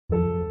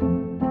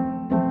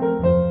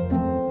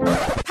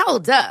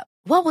Hold up.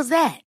 What was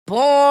that?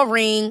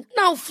 Boring.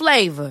 No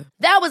flavor.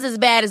 That was as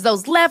bad as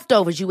those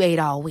leftovers you ate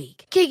all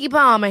week. Keke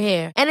Palmer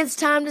here. And it's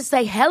time to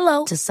say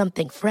hello to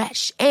something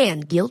fresh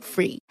and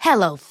guilt-free.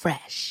 Hello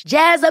Fresh.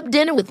 Jazz up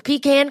dinner with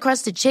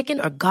pecan-crusted chicken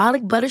or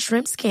garlic butter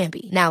shrimp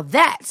scampi. Now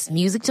that's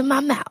music to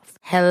my mouth.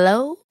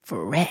 Hello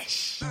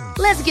Fresh.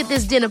 Let's get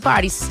this dinner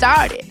party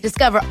started.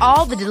 Discover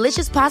all the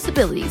delicious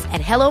possibilities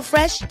at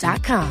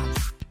hellofresh.com.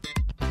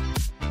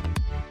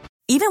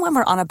 Even when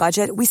we're on a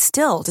budget, we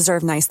still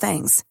deserve nice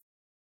things.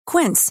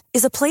 Quince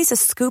is a place to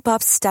scoop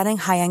up stunning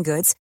high-end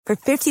goods for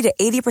 50 to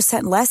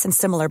 80% less than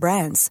similar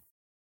brands.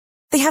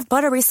 They have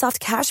buttery soft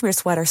cashmere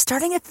sweaters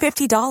starting at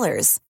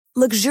 $50,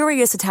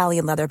 luxurious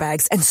Italian leather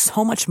bags, and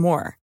so much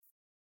more.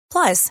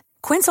 Plus,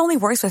 Quince only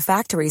works with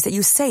factories that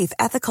use safe,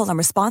 ethical, and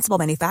responsible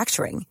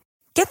manufacturing.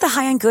 Get the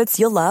high-end goods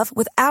you'll love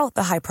without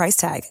the high price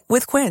tag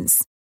with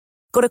Quince.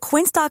 Go to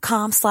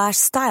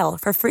quince.com/style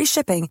for free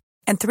shipping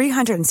and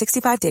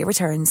 365-day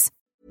returns.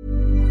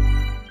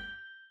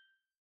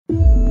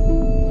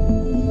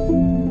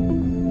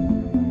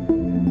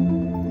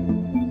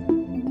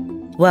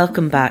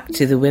 Welcome back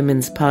to the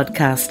Women's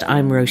Podcast.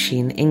 I'm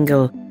Roisin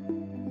Ingle.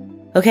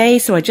 Okay,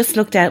 so I just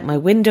looked out my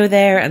window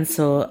there and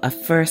saw a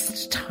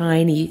first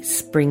tiny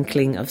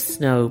sprinkling of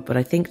snow, but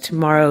I think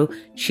tomorrow,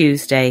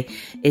 Tuesday,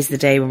 is the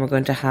day when we're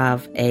going to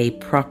have a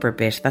proper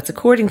bit. That's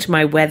according to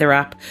my weather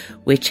app,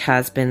 which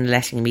has been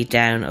letting me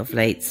down of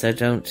late, so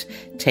don't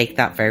take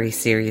that very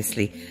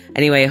seriously.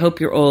 Anyway, I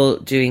hope you're all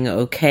doing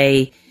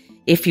okay.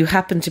 If you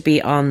happen to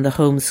be on the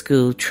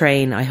homeschool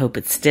train, I hope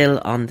it's still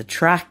on the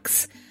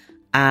tracks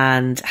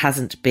and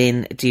hasn't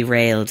been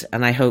derailed.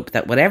 And I hope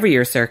that whatever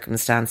your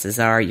circumstances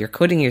are, you're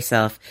cutting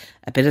yourself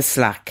a bit of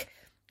slack,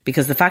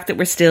 because the fact that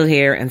we're still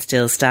here and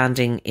still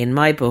standing, in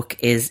my book,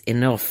 is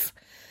enough.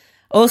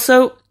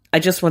 Also, I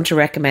just want to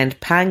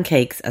recommend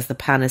pancakes as the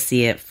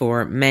panacea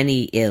for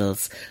many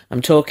ills.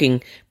 I'm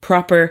talking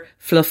proper,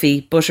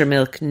 fluffy,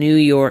 buttermilk, New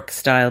York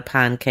style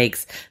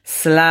pancakes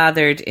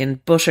slathered in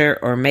butter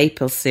or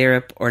maple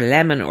syrup or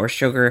lemon or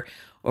sugar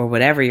or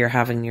whatever you're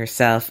having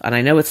yourself. And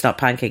I know it's not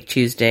Pancake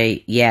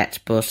Tuesday yet,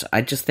 but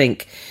I just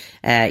think,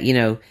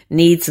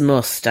 needs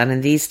must. And in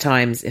these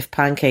times, if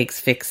pancakes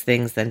fix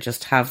things, then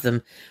just have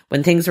them.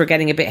 When things were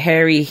getting a bit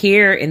hairy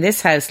here in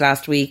this house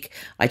last week,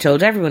 I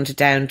told everyone to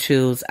down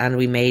tools and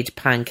we made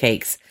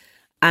pancakes.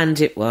 And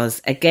it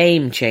was a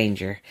game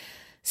changer.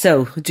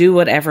 So do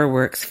whatever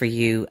works for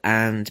you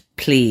and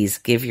please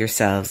give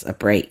yourselves a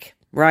break.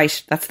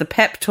 Right, that's the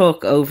pep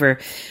talk over.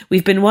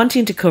 We've been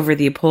wanting to cover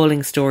the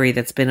appalling story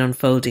that's been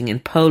unfolding in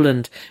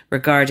Poland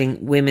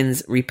regarding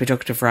women's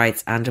reproductive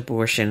rights and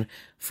abortion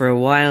for a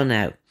while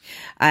now.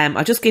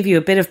 I'll just give you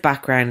a bit of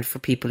background for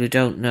people who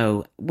don't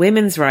know.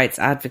 Women's rights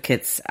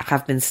advocates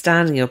have been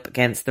standing up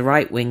against the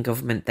right-wing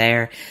government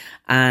there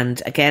and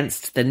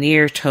against the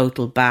near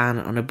total ban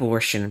on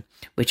abortion,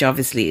 which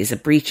obviously is a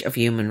breach of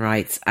human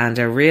rights and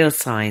a real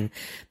sign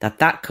that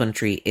that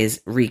country is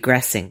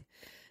regressing.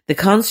 The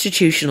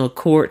Constitutional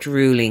Court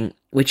ruling,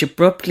 which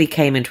abruptly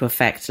came into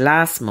effect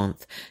last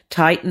month,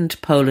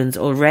 tightened Poland's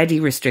already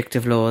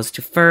restrictive laws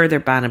to further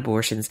ban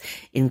abortions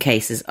in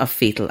cases of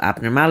fetal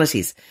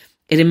abnormalities.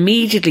 It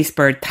immediately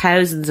spurred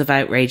thousands of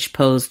outraged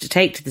Poles to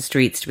take to the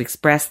streets to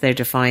express their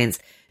defiance,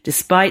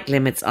 despite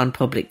limits on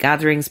public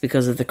gatherings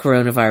because of the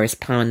coronavirus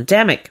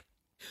pandemic.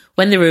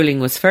 When the ruling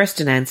was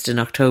first announced in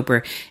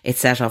October, it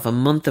set off a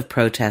month of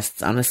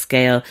protests on a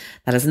scale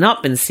that has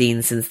not been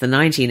seen since the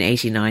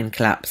 1989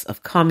 collapse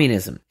of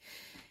communism.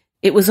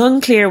 It was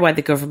unclear why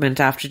the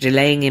government, after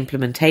delaying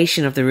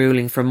implementation of the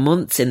ruling for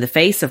months in the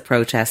face of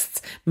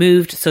protests,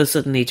 moved so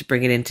suddenly to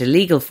bring it into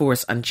legal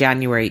force on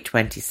January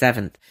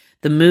 27th.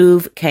 The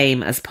move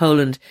came as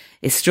Poland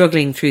is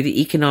struggling through the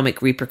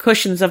economic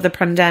repercussions of the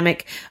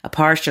pandemic, a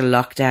partial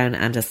lockdown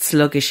and a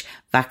sluggish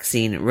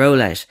vaccine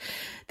rollout.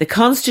 The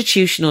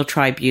Constitutional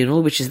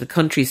Tribunal, which is the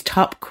country's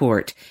top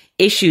court,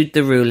 issued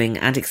the ruling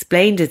and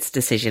explained its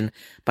decision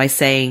by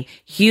saying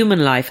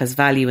human life has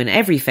value in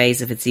every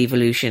phase of its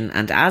evolution,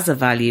 and as a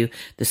value,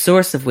 the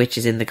source of which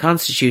is in the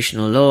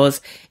constitutional laws,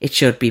 it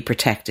should be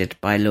protected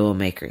by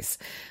lawmakers.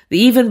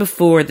 Even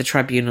before the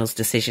tribunal's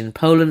decision,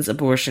 Poland's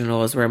abortion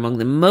laws were among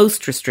the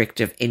most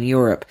restrictive in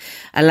Europe,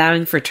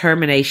 allowing for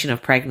termination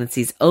of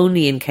pregnancies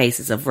only in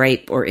cases of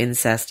rape or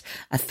incest,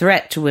 a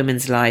threat to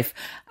women's life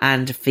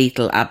and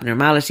fetal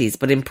abnormalities.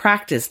 But in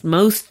practice,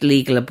 most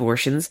legal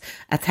abortions,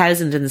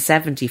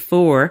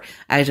 1,074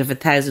 out of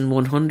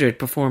 1,100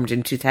 performed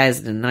in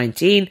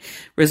 2019,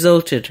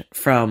 resulted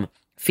from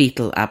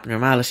fetal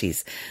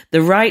abnormalities.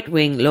 The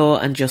right-wing Law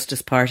and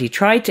Justice Party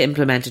tried to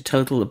implement a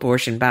total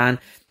abortion ban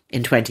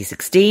in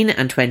 2016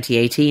 and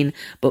 2018,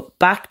 but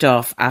backed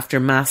off after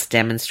mass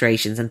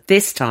demonstrations. And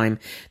this time,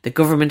 the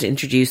government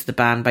introduced the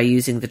ban by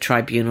using the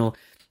tribunal,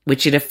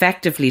 which it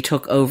effectively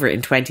took over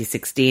in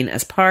 2016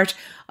 as part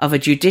of a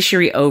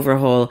judiciary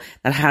overhaul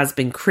that has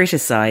been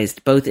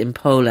criticised both in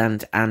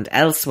Poland and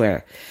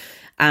elsewhere.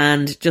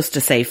 And just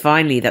to say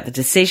finally that the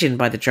decision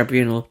by the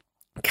tribunal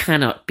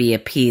cannot be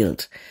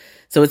appealed.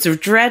 So it's a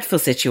dreadful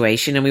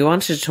situation, and we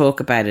wanted to talk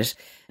about it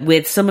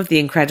with some of the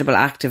incredible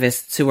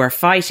activists who are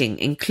fighting,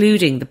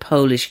 including the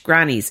Polish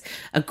Grannies,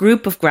 a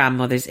group of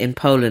grandmothers in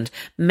Poland,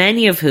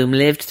 many of whom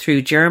lived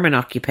through German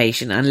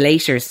occupation and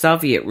later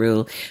Soviet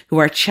rule, who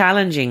are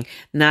challenging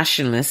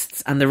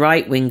nationalists and the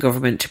right-wing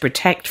government to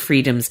protect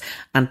freedoms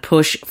and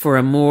push for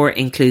a more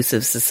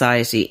inclusive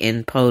society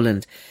in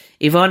Poland.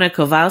 Iwona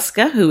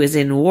Kowalska, who is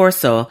in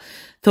Warsaw,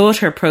 thought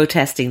her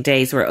protesting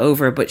days were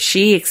over, but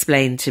she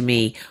explained to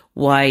me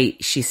why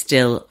she's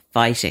still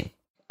fighting.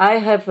 I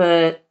have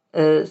a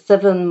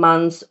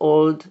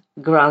 7-month-old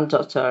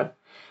granddaughter.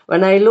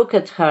 When I look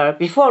at her,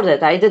 before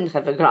that I didn't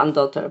have a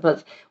granddaughter,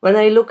 but when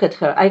I look at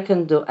her, I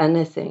can do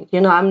anything.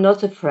 I'm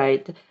not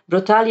afraid.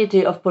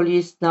 Brutality of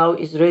police now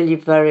is really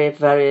very,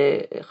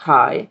 very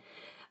high,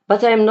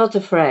 but I'm not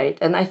afraid.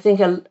 And I think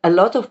a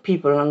lot of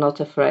people are not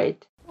afraid.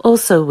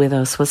 Also with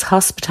us was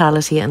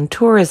Hospitality and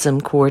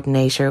Tourism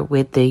Coordinator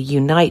with the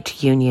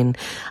Unite Union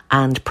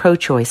and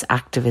pro-choice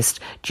activist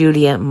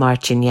Julia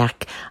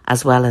Marciniak,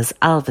 as well as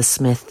Alva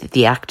Smith,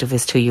 the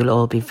activist who you'll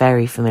all be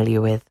very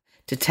familiar with,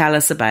 to tell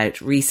us about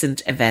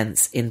recent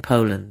events in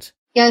Poland.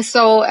 Yeah,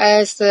 so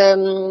as a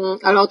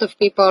lot of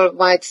people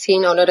might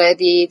seen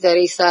already, there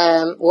is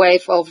a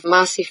wave of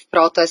massive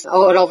protests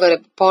all over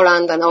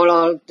Poland and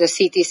all the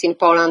cities in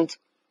Poland.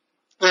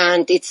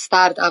 And it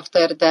started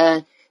after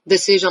the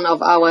decision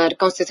of our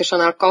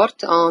Constitutional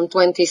Court on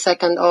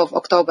 22nd of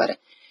October.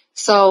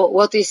 So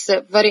what is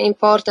very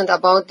important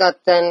about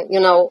that then,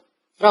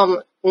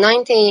 from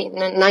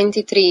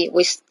 1993,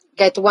 we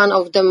get one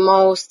of the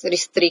most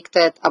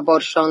restricted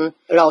abortion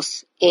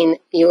laws in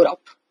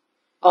Europe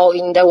or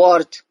in the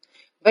world.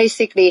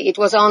 Basically, it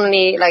was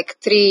only like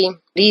 3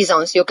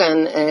 reasons you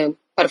can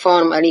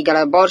perform a legal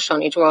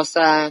abortion. It was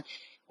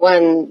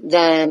when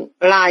the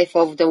life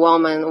of the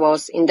woman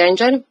was in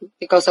danger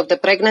because of the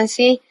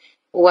pregnancy,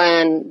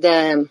 when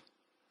the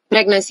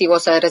pregnancy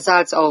was a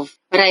result of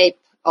rape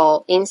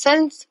or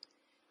incest,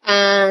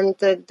 and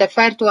the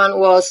third one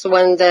was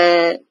when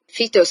the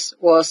fetus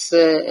was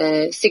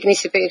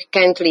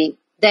significantly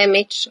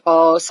damaged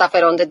or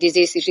suffer on the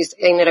disease which is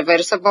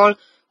irreversible,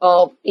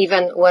 or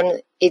even when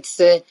it's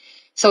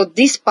so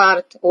this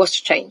part was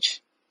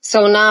changed.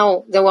 So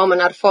now the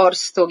women are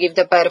forced to give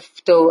the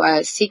birth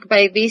to sick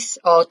babies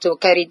or to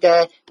carry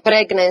the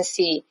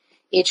pregnancy,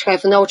 each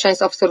have no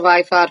chance of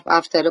survival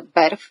after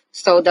birth.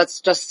 So that's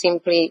just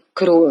simply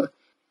cruel.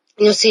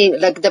 You see,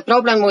 like the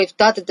problem with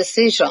that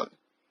decision,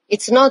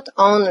 it's not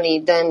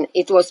only then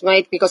it was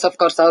made because, of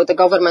course, the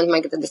government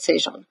made the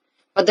decision.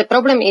 But the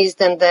problem is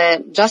then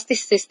the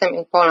justice system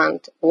in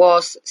Poland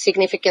was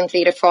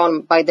significantly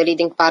reformed by the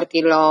leading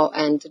party Law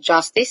and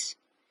Justice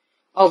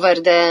over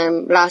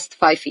the last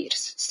 5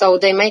 years. So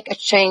they make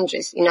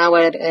changes in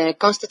our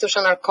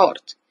constitutional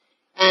court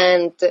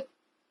and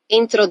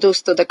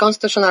introduced to the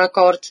Constitutional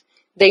Court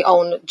their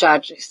own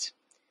judges.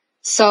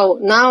 So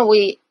now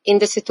we in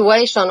the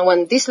situation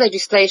when this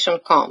legislation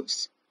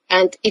comes,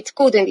 and it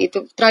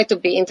tried to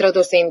be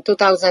introduced in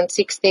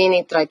 2016,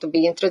 it tried to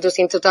be introduced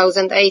in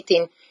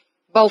 2018,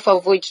 both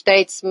of which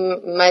dates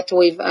met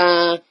with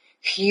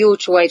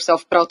huge waves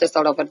of protest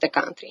all over the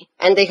country.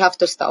 And they have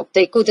to stop.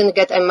 They couldn't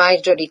get a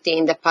majority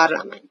in the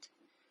parliament.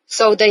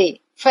 So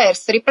they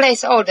first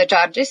replace all the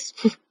judges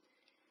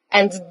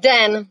and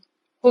then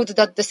put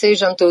that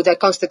decision to the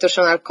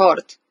Constitutional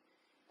Court.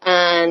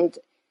 And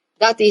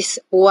that is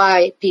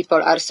why people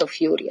are so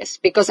furious.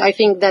 Because I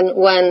think then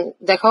when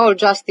the whole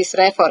justice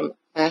reform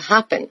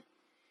happened,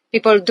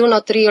 people do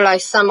not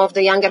realize, some of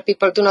the younger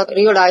people do not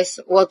realize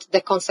what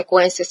the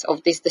consequences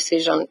of this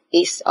decision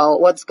is or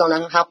what's going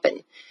to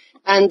happen.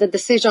 And the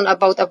decision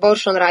about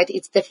abortion right,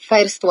 it's the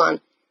first one.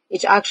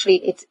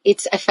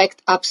 It's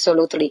affect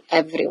absolutely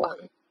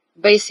everyone.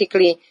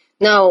 Basically,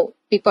 now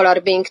people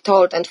are being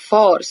told and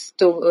forced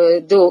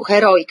to do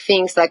heroic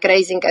things like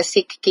raising a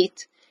sick kid.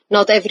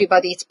 Not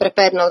everybody is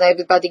prepared, not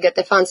everybody get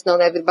the funds,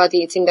 not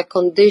everybody is in the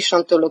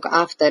condition to look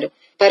after a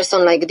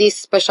person like this,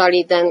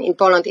 especially then in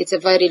Poland, it's a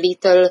very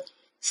little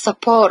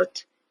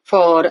support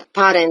for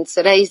parents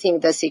raising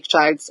the sick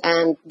child,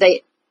 and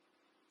they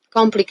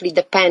completely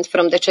depend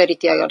from the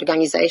charity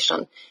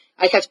organization.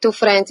 I have 2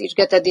 friends, each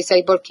get a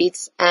disabled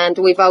kids, and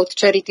without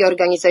charity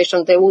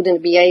organization, they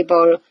wouldn't be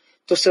able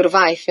to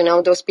survive.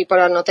 Those people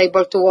are not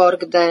able to work,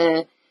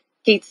 the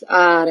kids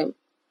are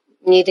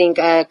needing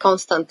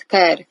constant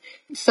care.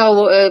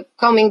 So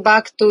coming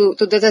back to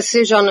the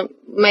decision,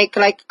 make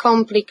like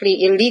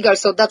completely illegal.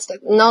 So that's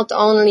not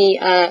only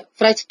a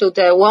threat to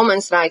the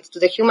woman's right, to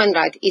the human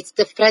right, it's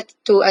the threat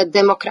to a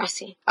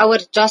democracy. Our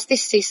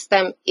justice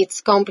system,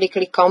 it's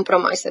completely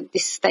compromised at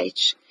this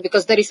stage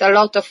because there is a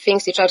lot of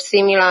things which are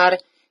similar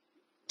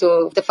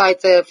to the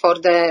fight for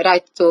the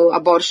right to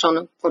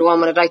abortion, for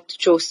women right to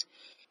choose.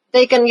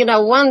 They can,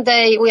 one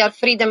day we are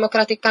free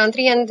democratic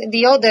country and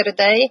the other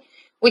day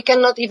we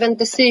cannot even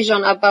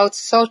decision about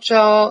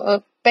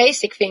social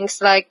basic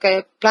things like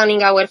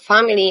planning our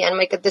family and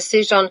make a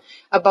decision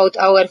about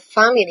our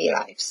family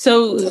lives.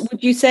 So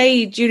would you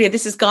say, Julia,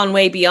 this has gone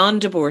way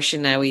beyond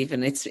abortion now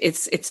even?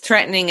 It's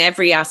threatening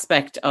every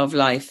aspect of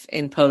life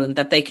in Poland,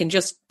 that they can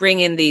just bring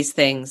in these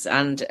things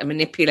and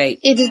manipulate?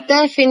 It is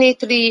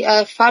definitely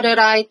a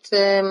far-right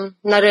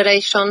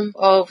narration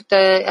of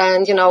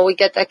and we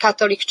get a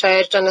Catholic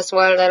Church and as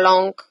well a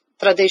long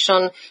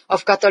tradition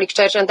of Catholic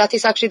Church, and that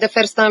is actually the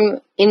first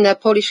time in the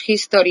Polish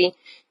history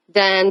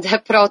then the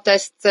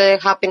protests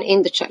happen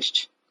in the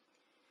church.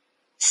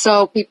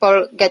 So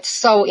people get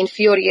so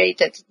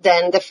infuriated,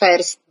 then the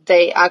first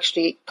they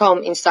actually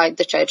come inside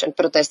the church and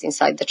protest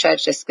inside the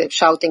church,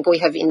 shouting, "We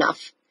have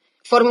enough."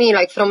 For me,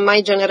 like from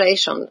my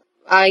generation,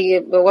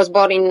 I was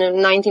born in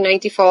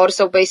 1984,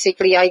 so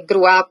basically I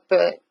grew up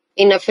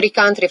in a free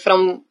country.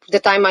 From the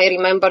time I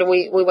remember,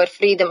 we were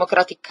free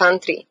democratic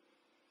country.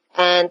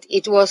 And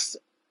it was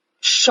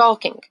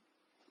shocking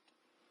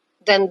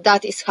then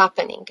that is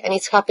happening, and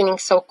it's happening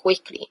so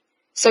quickly.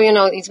 So,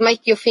 it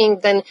makes you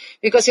think then,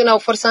 because,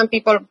 for some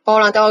people,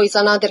 Poland, it's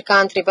another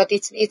country, but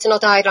it's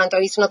not Ireland,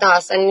 or it's not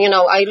us. And,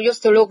 I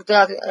used to look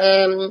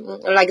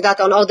like that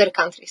on other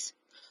countries.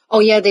 Oh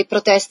yeah, they're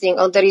protesting,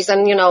 or there is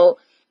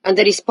and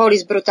there is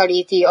police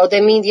brutality, or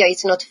the media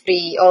is not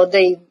free, or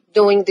they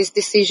doing these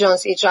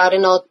decisions which are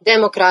not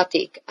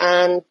democratic,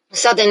 and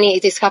suddenly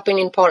it is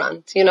happening in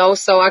Poland,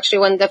 So actually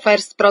when the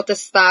first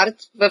protest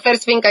started, the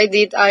first thing I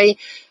did, I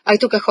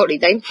took a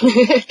holiday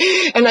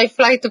and I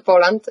fly to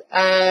Poland,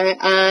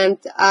 and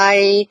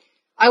I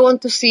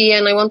want to see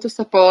and I want to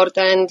support,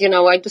 and,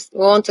 I just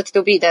wanted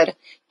to be there.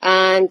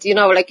 And,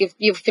 like if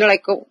you feel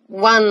like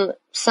one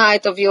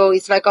side of you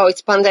is like, oh,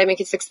 it's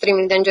pandemic, it's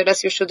extremely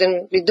dangerous, you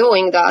shouldn't be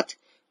doing that.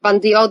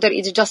 But the other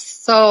is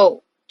just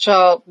so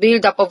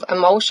build up of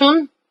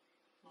emotion,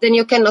 then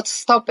you cannot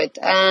stop it.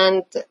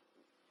 And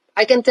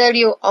I can tell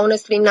you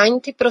honestly,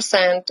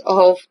 90%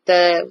 of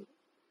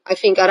I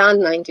think around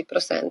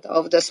 90%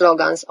 of the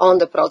slogans on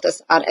the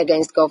protests are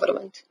against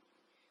government,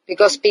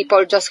 because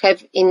people just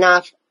have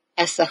enough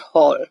as a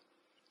whole.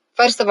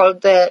 First of all,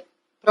 the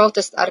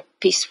protests are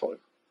peaceful,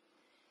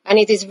 and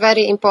it is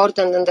very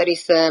important, and there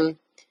is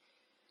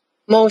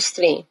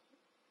mostly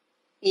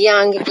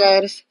young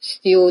girls,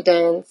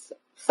 students,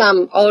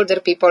 some older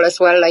people as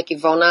well, like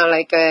Ivona,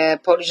 like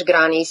Polish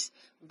grannies.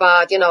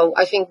 But,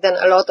 I think then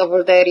a lot of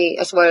them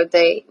as well,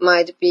 they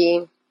might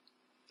be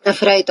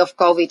afraid of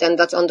COVID, and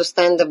that's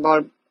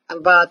understandable.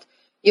 But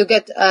you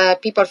get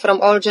people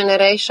from all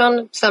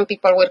generation. Some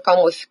people will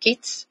come with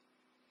kids.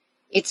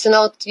 It's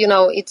not,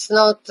 it's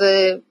not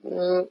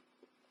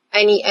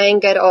any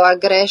anger or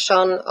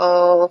aggression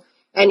or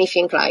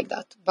anything like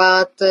that.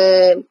 But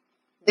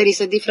there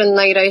is a different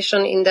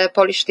narration in the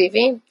Polish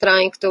TV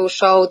trying to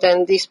show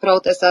that these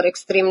protests are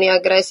extremely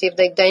aggressive,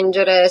 they're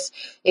dangerous,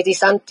 it is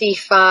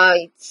Antifa,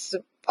 it's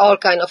all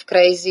kind of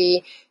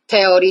crazy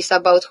theories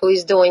about who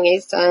is doing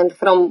it. And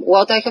from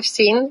what I have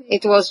seen,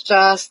 it was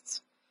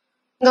just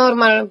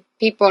normal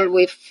people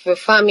with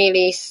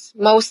families,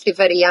 mostly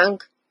very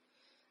young.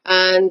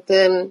 And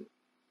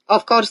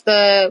of course,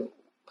 the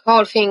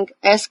whole thing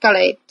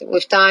escalated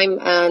with time,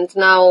 and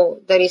now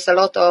there is a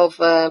lot of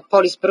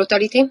police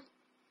brutality.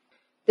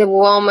 The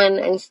women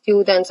and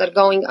students are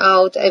going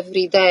out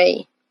every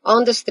day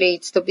on the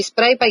streets to be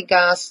sprayed by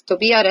gas, to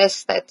be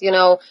arrested,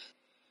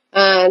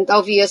 and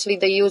obviously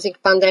they're using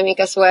pandemic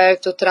as well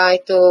to try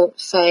to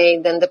say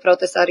then the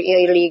protests are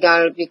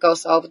illegal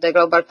because of the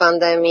global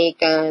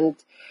pandemic, and,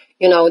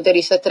 there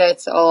is a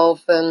threat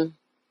of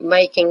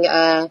making,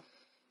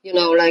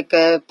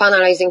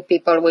 penalizing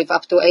people with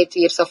up to 8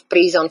 years of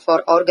prison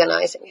for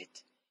organizing it.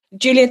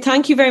 Julia,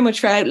 thank you very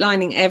much for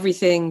outlining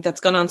everything that's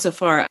gone on so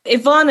far.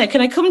 Ivona, can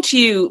I come to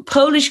you?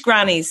 Polish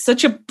Grannies,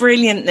 such a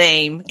brilliant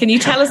name. Can you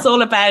tell us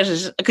all about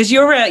it? Because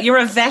you're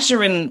a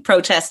veteran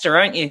protester,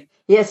 aren't you?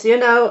 Yes, we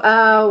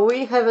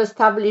have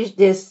established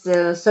this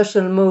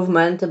social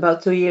movement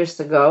about 2 years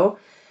ago.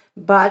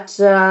 But,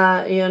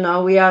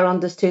 we are on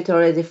the street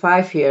already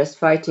 5 years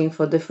fighting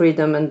for the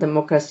freedom and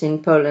democracy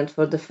in Poland,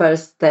 for the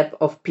first step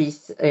of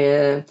peace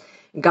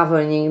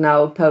governing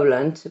now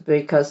Poland,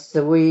 because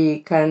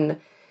we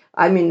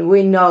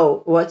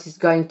know what is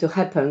going to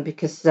happen,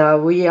 because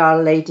we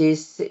are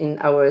ladies in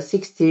our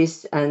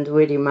 60s and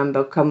we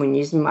remember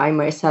communism. I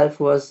myself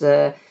was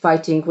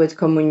fighting with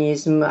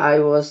communism. I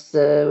was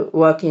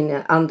working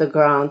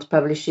underground,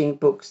 publishing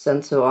books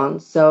and so on.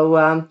 So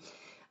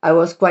I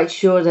was quite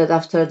sure that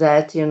after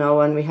that,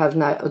 when we have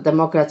now a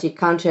democratic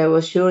country, I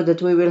was sure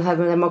that we will have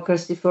a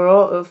democracy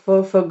for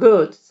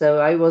good. So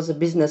I was a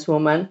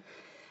businesswoman.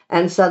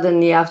 And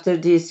suddenly after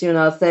this,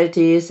 30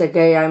 years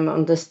ago, I'm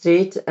on the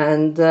street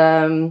and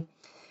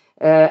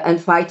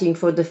fighting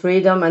for the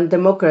freedom and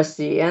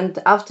democracy. And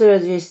after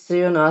this,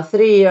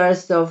 3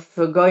 years of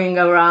going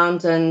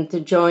around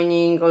and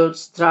joining all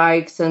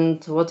strikes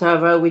and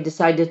whatever, we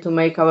decided to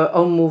make our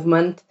own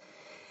movement,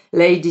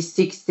 Ladies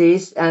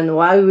 60s. And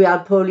why we are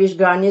Polish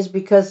Grannies?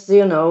 Because,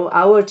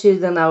 our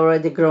children are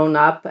already grown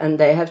up and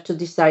they have to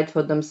decide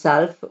for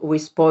themselves. We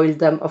spoil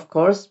them, of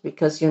course,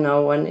 because,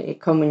 when in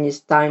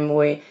communist time,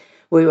 we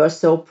we were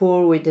so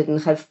poor, we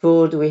didn't have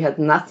food, we had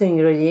nothing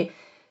really.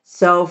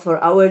 So for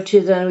our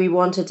children, we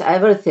wanted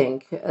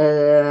everything,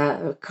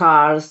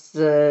 cars,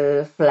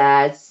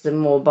 flats,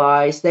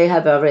 mobiles, they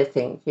have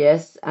everything,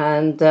 yes.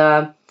 And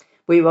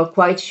we were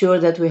quite sure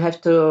that we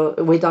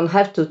don't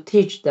have to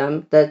teach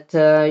them that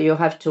you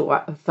have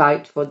to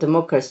fight for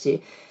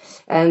democracy.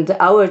 And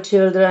our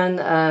children,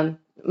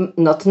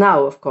 not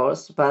now, of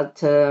course, but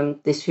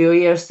this few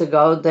years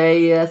ago,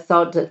 they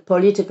thought that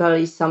political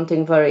is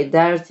something very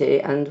dirty,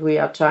 and we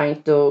are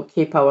trying to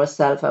keep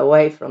ourselves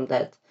away from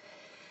that.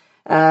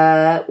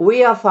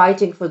 We are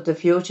fighting for the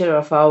future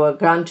of our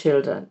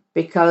grandchildren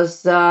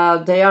because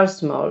they are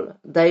small.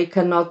 They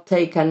cannot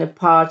take any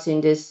part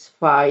in this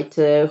fight,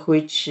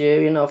 which,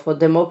 for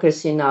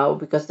democracy now,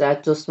 because they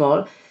are too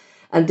small.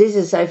 And this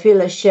is, I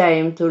feel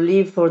ashamed to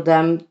leave for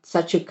them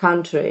such a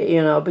country,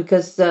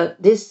 because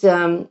this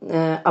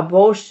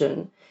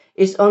abortion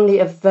is only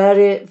a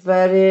very,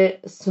 very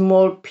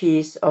small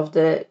piece of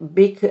the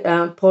big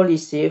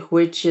policy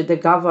which the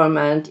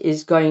government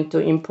is going to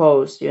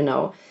impose,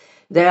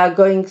 They are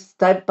going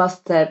step by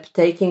step,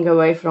 taking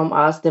away from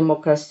us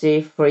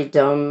democracy,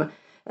 freedom,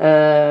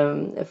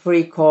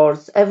 free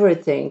courts,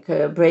 everything,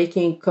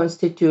 breaking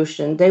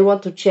constitution. They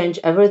want to change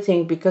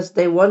everything because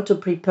they want to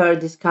prepare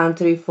this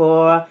country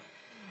for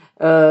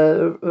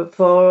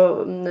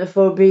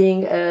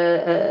being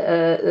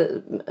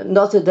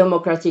not a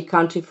democratic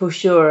country for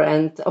sure,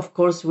 and of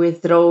course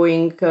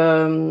withdrawing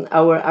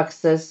our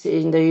access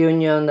in the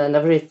union and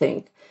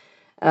everything.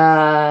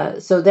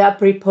 So they are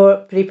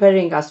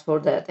preparing us for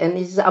that, and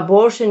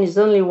abortion is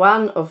only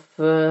one of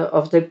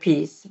the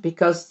piece,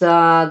 because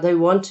they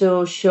want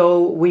to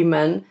show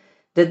women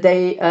that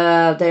they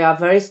are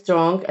very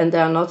strong and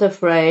they are not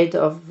afraid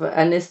of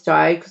any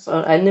strikes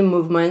or any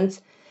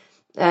movements.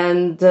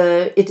 And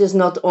it is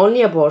not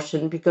only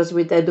abortion, because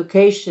with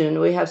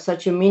education we have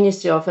such a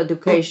Ministry of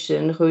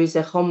Education who is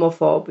a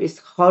homophobe, is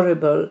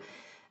horrible,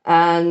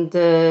 and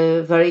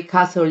very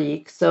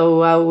Catholic.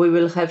 So we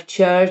will have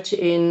church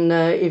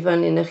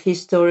even in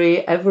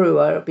history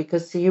everywhere,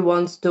 because he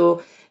wants to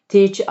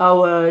teach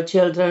our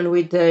children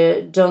with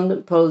the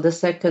John Paul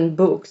II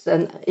books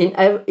and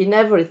in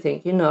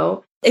everything,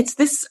 It's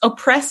this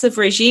oppressive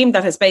regime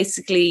that has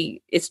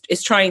basically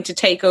is trying to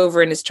take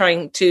over and is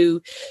trying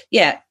to,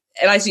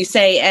 as you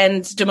say,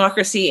 end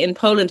democracy in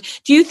Poland.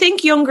 Do you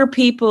think younger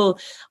people,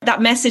 that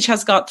message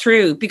has got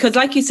through? Because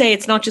like you say,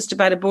 it's not just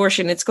about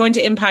abortion, it's going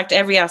to impact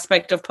every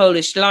aspect of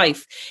Polish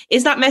life.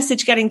 Is that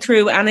message getting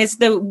through? And is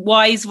the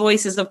wise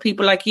voices of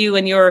people like you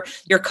and your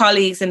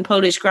colleagues and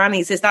Polish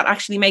grannies, is that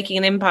actually making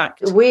an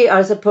impact? We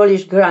as a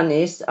Polish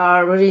grannies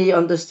are really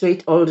on the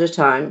street all the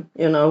time.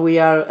 We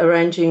are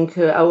arranging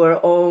our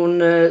own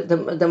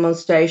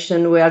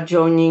demonstration. We are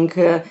joining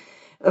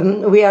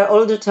we are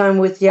all the time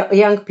with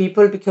young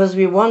people, because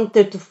we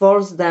wanted to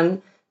force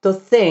them to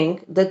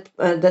think that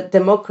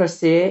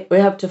democracy, we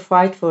have to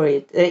fight for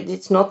it.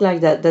 It's not like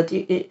that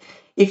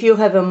if you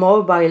have a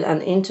mobile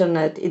and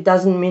internet, it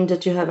doesn't mean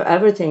that you have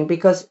everything,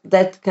 because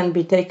that can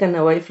be taken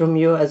away from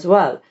you as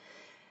well.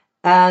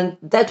 And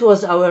that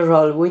was our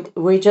role.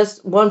 We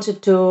just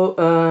wanted to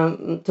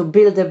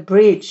build a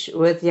bridge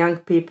with young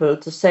people,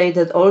 to say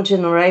that all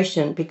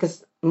generation,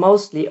 because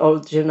mostly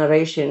old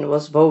generation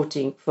was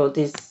voting for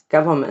this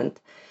government.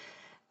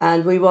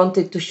 And we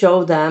wanted to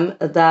show them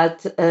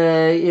that,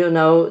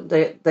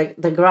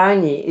 the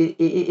granny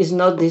is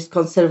not this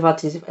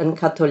conservative and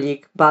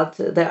Catholic, but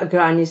the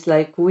grannies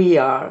like we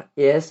are,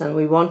 yes. And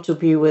we want to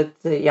be with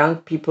the young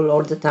people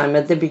all the time.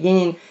 At the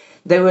beginning,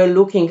 they were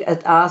looking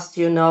at us,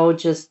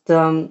 just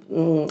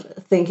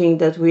thinking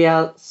that we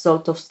are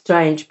sort of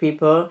strange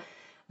people.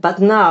 But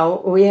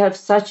now we have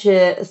such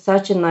a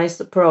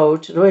nice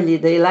approach. Really,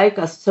 they like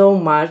us so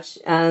much.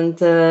 And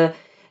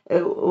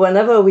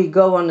whenever we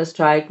go on a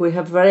strike, we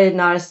have very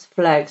nice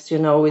flags,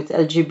 with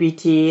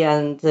LGBT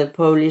and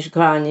Polish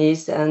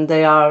grannies, and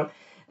they are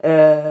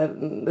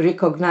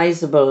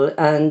recognizable.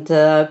 And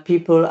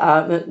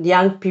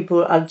young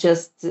people are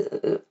just,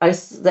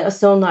 they are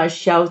so nice,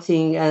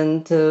 shouting,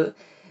 and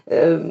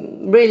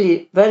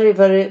really very,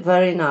 very,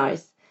 very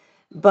nice.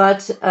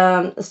 But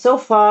so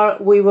far,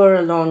 we were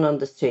alone on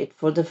the street.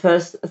 For the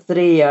first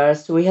 3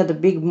 years, we had a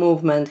big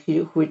movement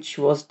which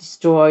was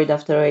destroyed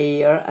after a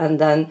year. And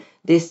then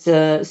this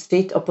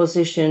street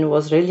opposition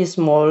was really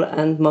small,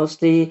 and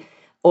mostly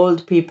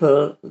old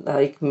people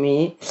like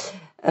me,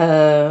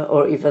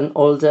 or even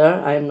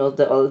older. I'm not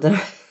the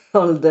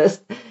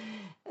oldest.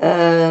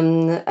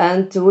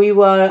 And we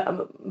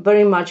were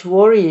very much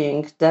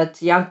worrying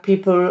that young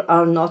people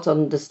are not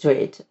on the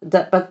street.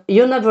 But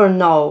you never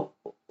know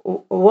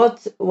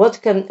what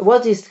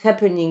is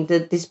happening,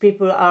 that these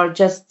people are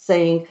just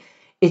saying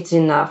it's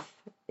enough.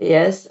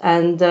 Yes.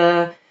 And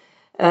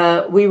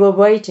we were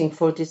waiting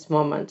for this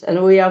moment,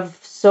 and we are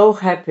so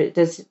happy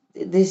that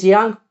these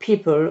young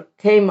people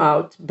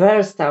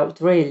burst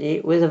out really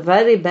with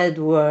very bad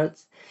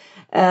words,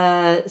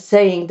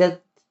 saying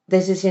that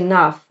this is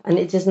enough. And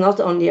it is not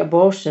only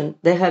abortion,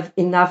 they have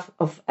enough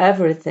of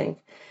everything.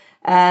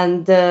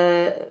 And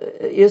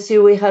you see,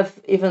 we have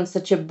even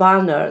such a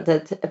banner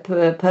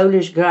that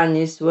Polish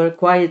grannies were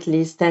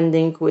quietly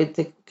standing with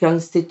the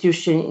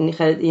constitution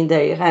in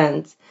their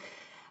hands.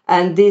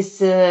 And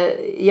these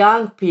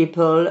young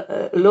people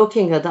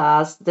looking at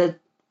us, that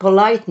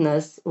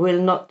politeness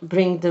will not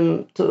bring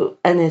them to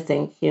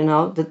anything,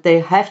 that they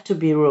have to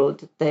be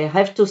rude, they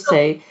have to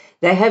say,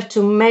 they have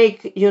to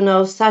make,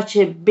 such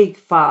a big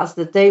fuss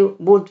that they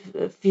would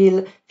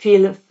feel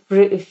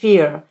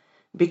fear,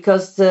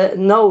 because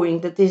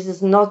knowing that this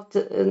is not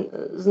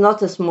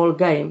a small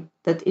game,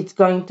 that it's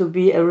going to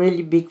be a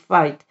really big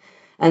fight.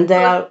 And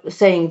they are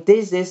saying,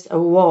 this is a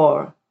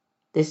war.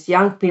 These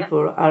young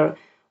people are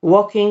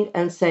walking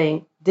and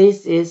saying,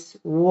 this is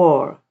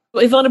war.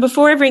 Ivana,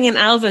 before I bring in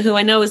Ailbhe, who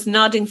I know is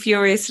nodding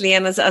furiously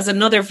and as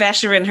another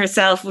veteran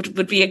herself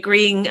would be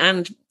agreeing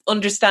and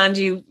understand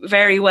you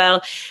very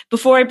well.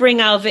 Before I bring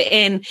Ailbhe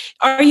in,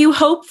 are you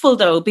hopeful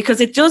though?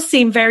 Because it does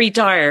seem very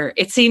dire.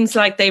 It seems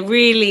like they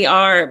really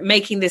are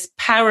making this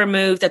power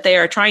move, that they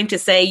are trying to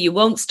say, you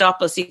won't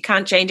stop us, you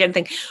can't change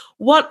anything.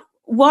 What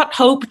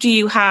hope do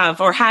you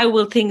have, or how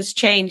will things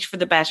change for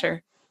the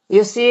better?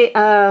 You see,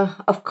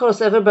 of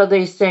course,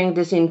 everybody is saying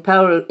this in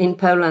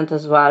Poland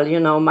as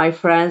well. My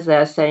friends, they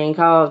are saying,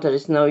 oh, there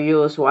is no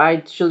use.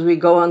 Why should we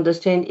go on the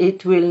street?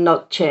 It will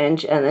not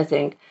change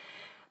anything.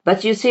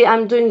 But you see,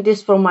 I'm doing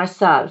this for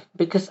myself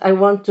because I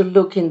want to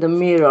look in the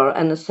mirror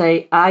and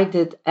say, I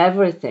did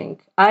everything.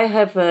 I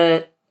have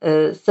a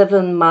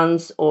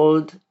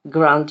 7-month-old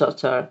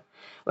granddaughter.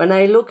 When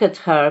I look at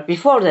her,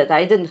 before that,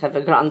 I didn't have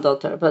a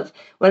granddaughter, but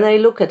when I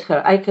look at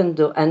her, I can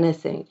do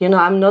anything.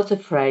 I'm not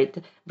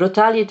afraid.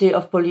 Brutality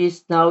of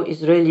police now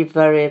is really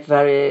very,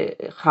 very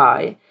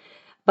high,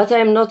 but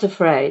I'm not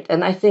afraid.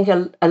 And I think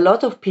a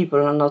lot of people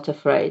are not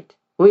afraid.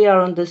 We are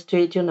on the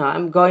street,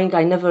 I'm going,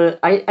 I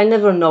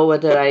never know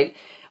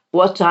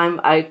what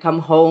time I come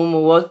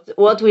home,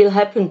 what will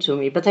happen to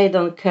me, but I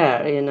don't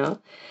care,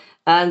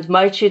 And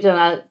my children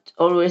are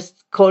always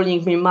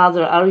calling me,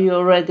 mother, are you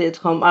already at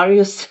home? Are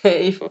you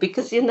safe?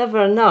 Because you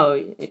never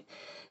know.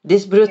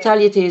 This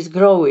brutality is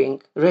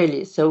growing,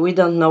 really, so we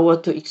don't know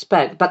what to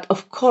expect. But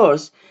of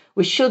course,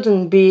 we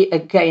shouldn't be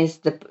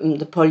against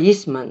the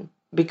policemen,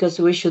 because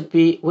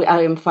we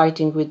are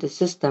fighting with the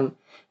system,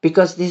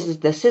 because this is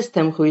the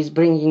system who is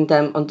bringing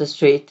them on the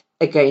street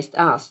against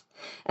us.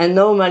 And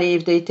normally,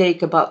 if they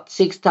take about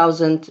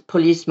 6,000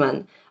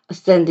 policemen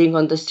standing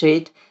on the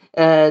street,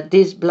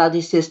 this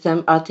bloody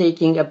system are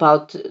taking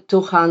about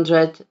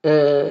 200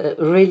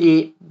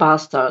 really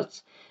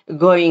bastards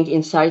going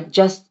inside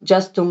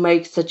just to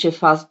make such a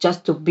fuss,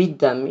 just to beat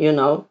them,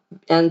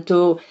 and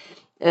to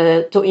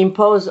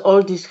impose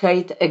all this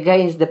hate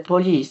against the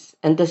police.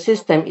 And the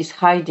system is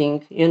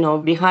hiding,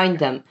 behind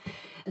them.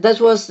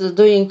 That was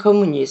doing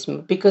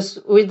communism, because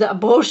with the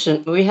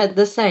abortion, we had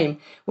the same.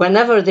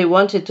 Whenever they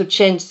wanted to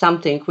change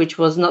something which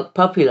was not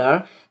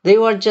popular, they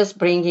were just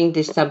bringing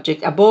this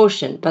subject,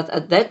 abortion. But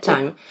at that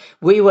time,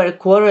 we were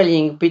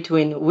quarreling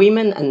between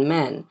women and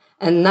men.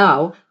 And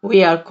now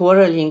we are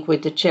quarreling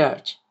with the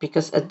church,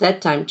 because at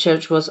that time,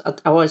 church was at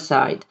our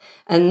side.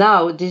 And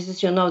now this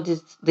is,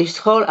 this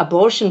whole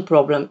abortion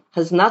problem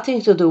has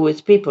nothing to do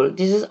with people.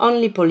 This is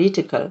only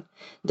political.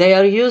 They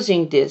are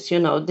using this,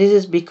 this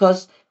is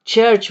because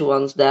church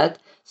wants that.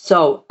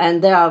 So,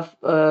 and they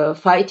are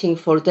fighting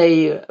for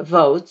their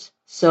votes.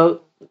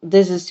 So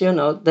this is,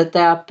 that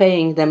they are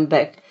paying them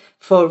back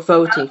for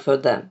voting for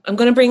them. I'm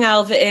going to bring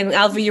Ailbhe in.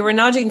 Ailbhe, you were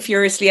nodding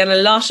furiously, and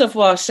a lot of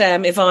what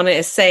Ivana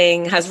is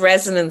saying has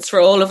resonance for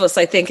all of us,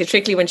 I think,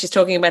 particularly when she's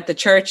talking about the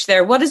church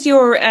there. What is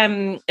your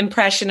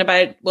impression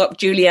about what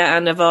Julia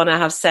and Ivana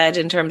have said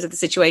in terms of the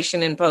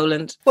situation in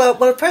Poland? Well,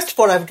 first of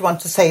all, I would want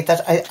to say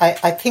that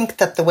I think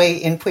that the way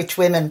in which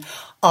women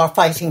are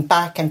fighting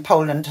back in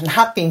Poland, and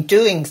have been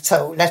doing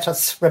so, let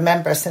us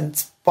remember,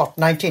 since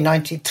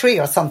 1993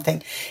 or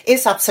something,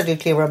 is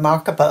absolutely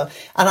remarkable.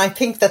 And I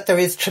think that there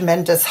is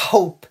tremendous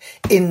hope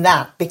in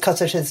that,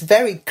 because it is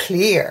very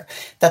clear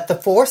that the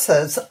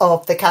forces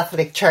of the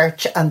Catholic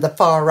Church and the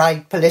far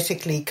right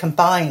politically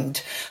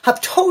combined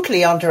have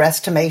totally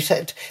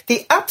underestimated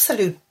the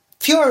absolute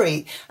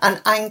fury and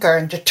anger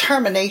and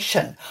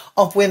determination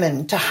of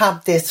women to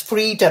have this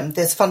freedom,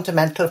 this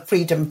fundamental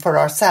freedom for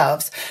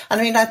ourselves.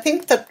 And I mean, I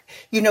think that,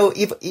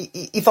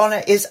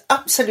 Ivana is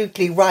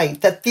absolutely right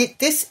that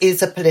this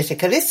is a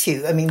political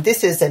issue. I mean,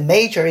 this is a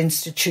major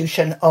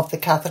institution of the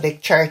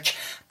Catholic Church,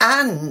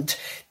 and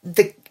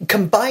the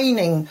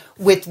combining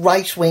with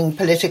right-wing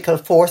political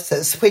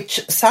forces, which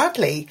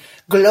sadly,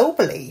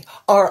 globally,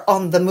 are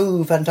on the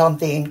move and on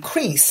the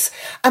increase.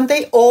 And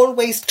they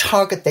always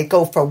they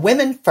go for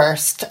women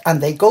first,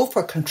 and they go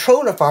for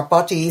control of our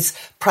bodies,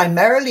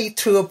 primarily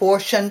through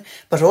abortion,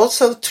 but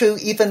also through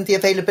even the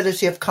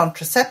availability of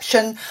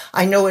contraception.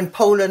 I know in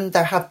Poland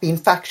there have been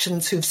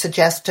factions who've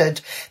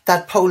suggested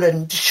that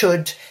Poland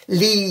should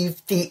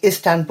leave the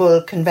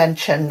Istanbul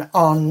Convention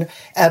on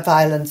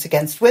violence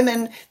against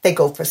women. They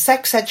go for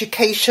sex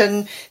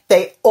education.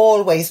 They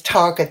always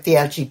target the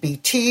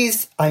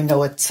LGBTs. I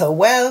know it so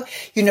well.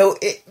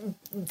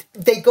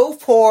 They go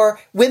for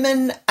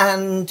women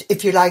and,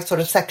 if you like, sort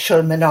of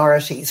sexual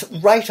minorities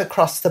right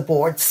across the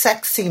board.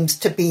 Sex seems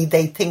to be,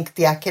 they think,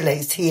 the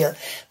Achilles heel.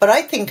 But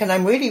I think, and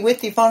I'm really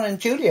with Yvonne and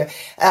Julia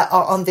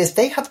on this,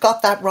 they have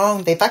got that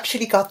wrong. They've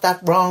actually got that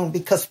wrong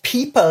because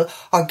people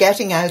are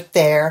getting out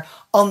there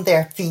on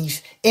their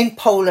feet in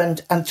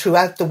Poland and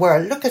throughout the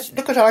world. Look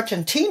at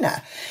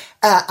Argentina.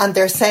 And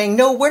they're saying,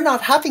 no, we're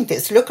not having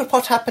this. Look at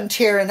what happened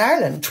here in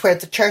Ireland, where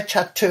the church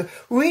had to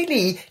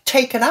really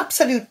take an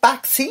absolute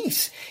back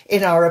seat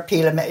in our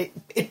appeal.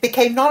 It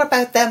became not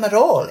about them at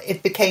all.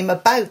 It became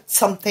about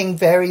something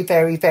very,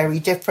 very, very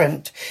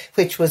different,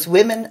 which was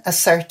women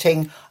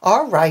asserting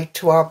our right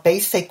to our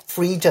basic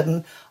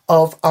freedom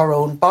of our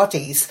own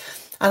bodies.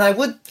 And I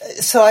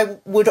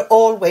would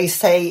always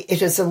say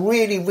it is a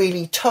really,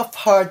 really tough,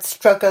 hard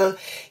struggle.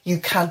 You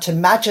can't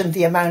imagine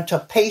the amount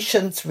of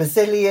patience,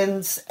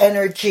 resilience,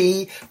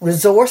 energy,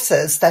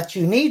 resources that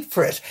you need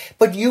for it.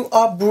 But you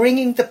are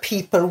bringing the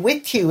people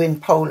with you in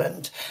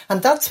Poland.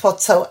 And that's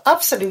what's so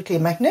absolutely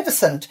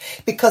magnificent,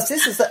 because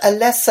this is a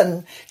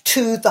lesson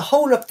to the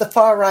whole of the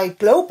far right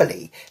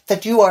globally,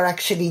 that you are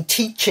actually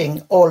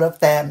teaching all of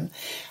them.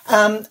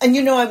 And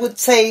I would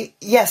say,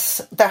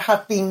 yes,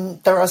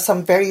 there are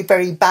some very,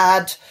 very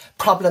bad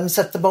problems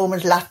at the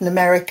moment. Latin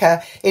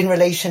America in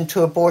relation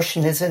to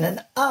abortion is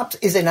in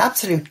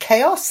absolute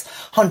chaos.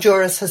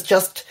 Honduras has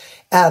just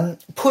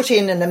put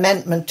in an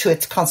amendment to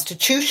its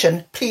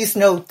constitution. Please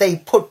note they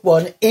put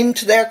one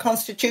into their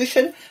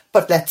constitution,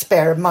 but let's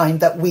bear in mind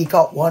that we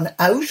got one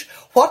out.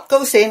 What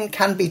goes in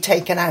can be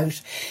taken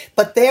out.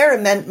 But their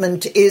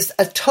amendment is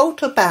a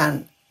total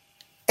ban,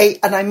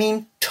 and I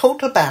mean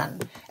total ban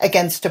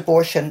against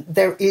abortion.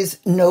 There is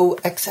no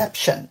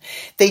exception.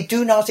 They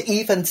do not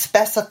even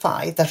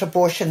specify that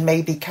abortion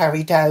may be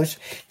carried out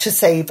to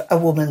save a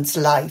woman's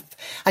life.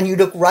 And you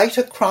look right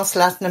across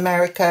Latin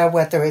America,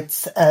 whether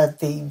it's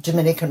the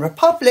Dominican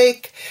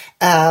Republic,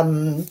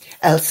 El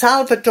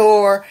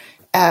Salvador,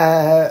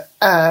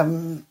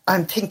 I'm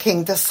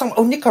thinking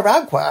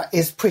Nicaragua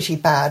is pretty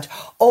bad.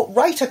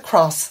 Right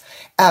across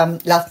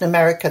Latin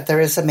America,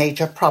 there is a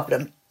major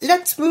problem.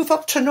 Let's move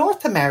up to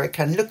North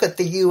America and look at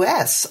the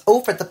US.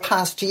 Over the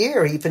past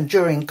year, even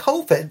during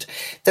COVID,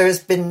 there has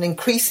been an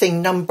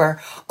increasing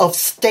number of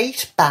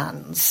state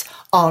bans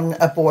on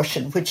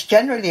abortion, which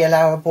generally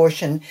allow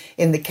abortion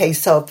in the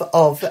case of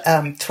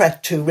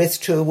threat to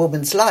risk to a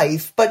woman's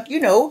life. But,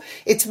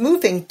 it's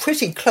moving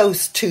pretty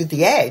close to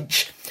the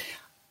edge.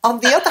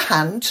 On the other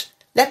hand,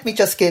 let me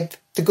just give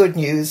the good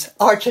news.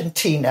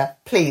 Argentina,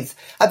 please.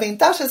 I mean,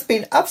 that has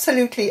been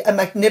absolutely a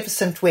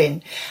magnificent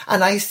win.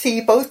 And I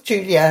see both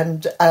Julia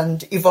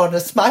and Yvonne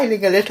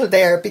smiling a little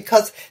there,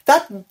 because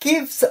that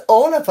gives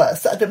all of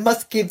us, and it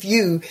must give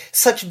you,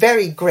 such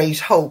very great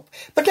hope.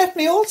 But let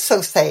me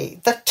also say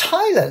that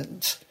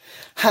Thailand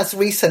has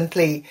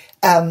recently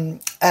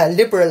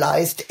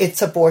liberalised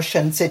its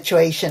abortion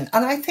situation.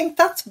 And I think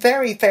that's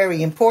very,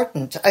 very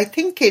important. I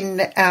think in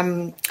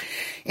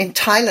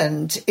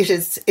Thailand,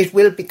 it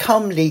will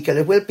become legal.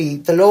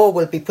 The law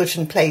will be put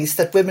in place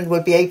that women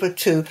will be able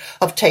to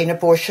obtain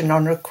abortion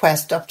on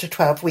request up to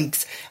 12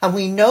 weeks. And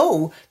we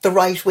know the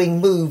right-wing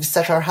moves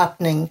that are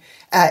happening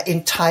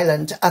in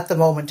Thailand at the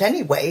moment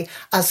anyway,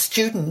 as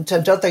students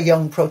and other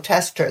young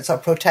protesters are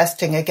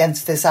protesting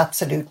against this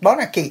absolute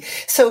monarchy.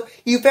 So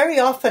you very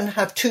often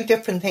have two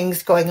different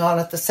things going on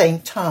at the same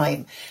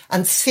time,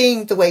 and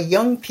seeing the way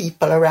young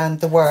people around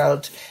the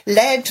world,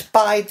 led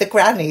by the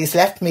grannies,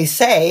 let me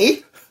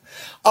say,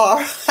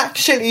 are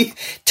actually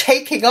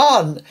taking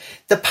on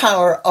the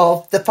power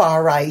of the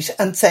far right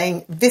and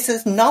saying, this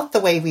is not the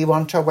way we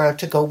want our world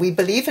to go. We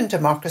believe in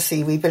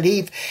democracy. We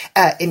believe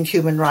in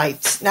human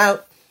rights. Now,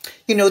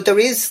 there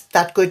is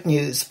that good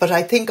news, but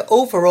I think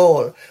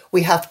overall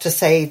we have to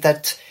say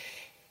that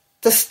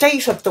the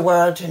state of the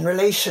world in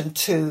relation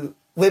to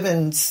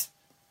women's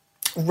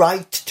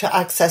right to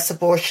access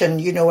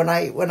abortion, when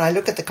I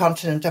look at the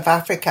continent of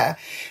Africa,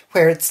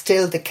 where it's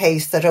still the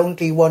case that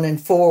only 1 in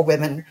 4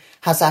 women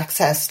has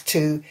access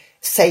to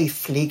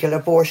safe legal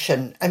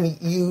abortion. I mean,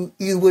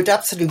 you would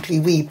absolutely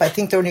weep. I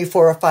think there are only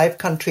 4 or 5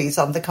 countries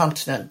on the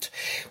continent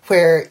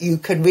where you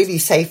can really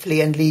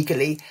safely and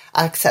legally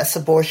access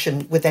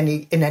abortion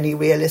in any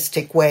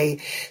realistic way.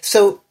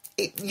 So,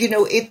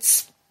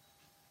 it's.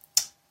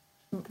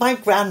 My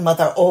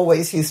grandmother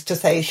always used to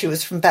say, she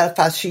was from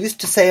Belfast, she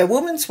used to say, a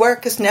woman's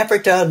work is never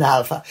done,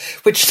 Alva,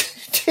 which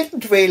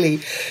didn't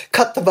really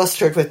cut the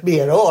mustard with me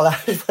at all.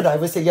 When I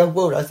was a young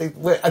woman, I was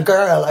a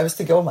girl, I was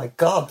thinking, oh my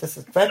God, this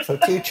is a dreadful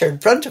future in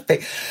front of me.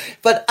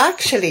 But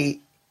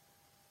actually,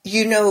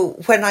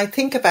 when I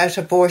think about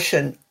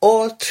abortion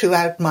all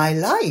throughout my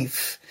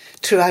life,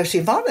 throughout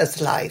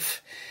Ivana's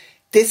life,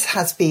 this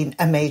has been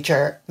a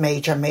major,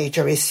 major,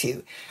 major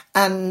issue.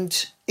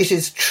 And it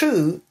is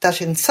true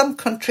that in some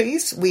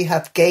countries we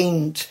have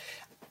gained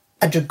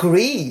a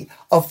degree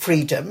of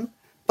freedom,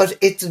 but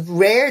it's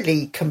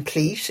rarely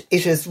complete.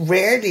 It is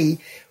rarely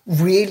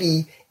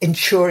really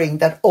ensuring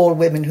that all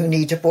women who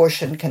need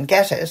abortion can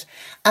get it.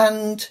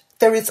 And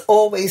there is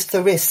always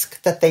the risk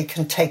that they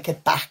can take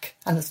it back.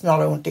 And it's not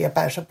only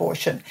about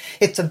abortion.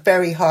 It's a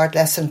very hard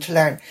lesson to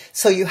learn.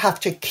 So you have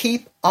to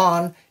keep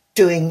on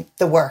doing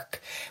the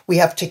work. We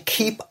have to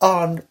keep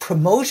on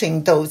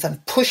promoting those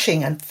and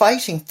pushing and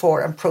fighting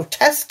for and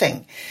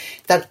protesting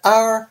that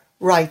our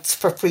rights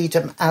for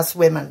freedom as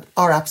women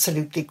are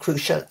absolutely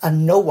crucial,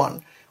 and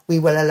we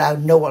will allow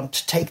no one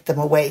to take them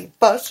away.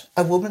 But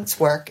a woman's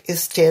work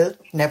is still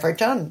never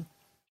done.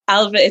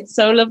 Ailbhe, it's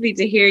so lovely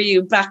to hear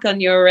you back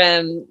on your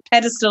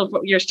pedestal,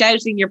 your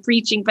shouting, your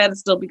preaching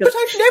pedestal. Because but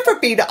I've never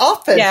been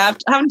off it. Yeah,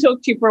 I haven't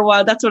talked to you for a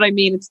while. That's what I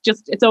mean.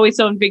 It's always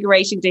so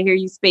invigorating to hear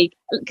you speak.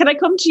 Can I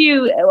come to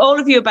you, all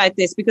of you, about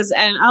this? Because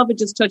Ailbhe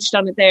just touched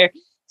on it there.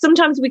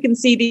 Sometimes we can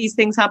see these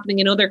things happening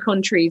in other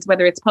countries,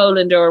 whether it's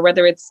Poland or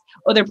whether it's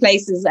other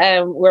places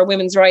where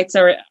women's rights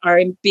are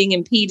being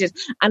impeded.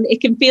 And it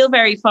can feel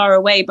very far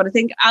away. But I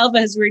think Ailbhe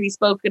has really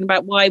spoken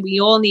about why we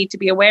all need to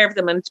be aware of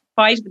them and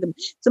fight for them.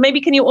 So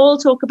maybe can you all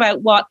talk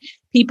about what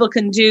people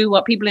can do,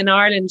 what people in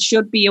Ireland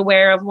should be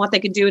aware of, and what they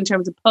can do in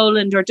terms of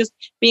Poland, or just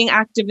being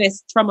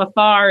activists from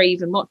afar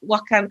even?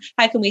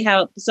 How can we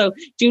help? So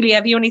Julia,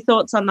 have you any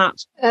thoughts on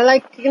that?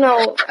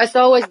 As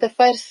always, the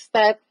first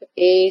step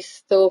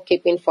is to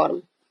keep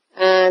informed.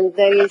 And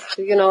there is,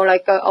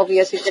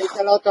 obviously there is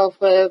a lot of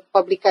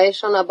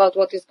publication about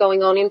what is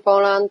going on in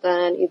Poland,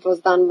 and it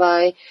was done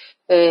by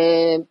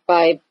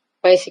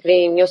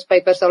basically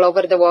newspapers all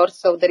over the world.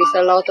 So there is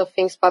a lot of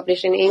things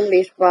published in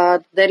English,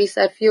 but there is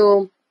a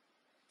few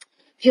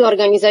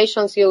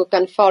organizations you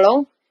can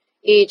follow.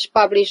 Each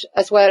publish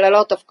as well a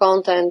lot of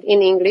content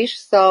in English.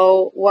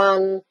 So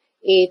one,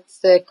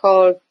 it's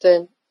called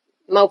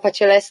Małpa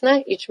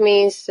Cielesne, which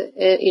means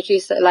it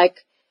is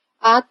like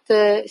at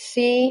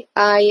CIALESNE.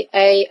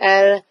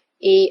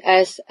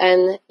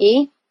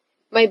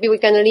 Maybe we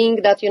can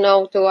link that, to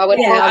our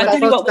podcast. I'll tell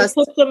you what,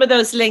 we'll put some of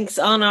those links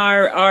on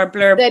our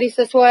blurb. There is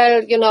as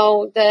well,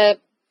 the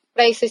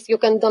places you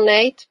can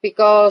donate,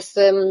 because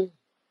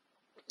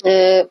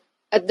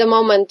at the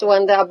moment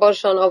when the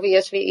abortion,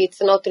 obviously,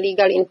 it's not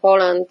legal in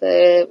Poland,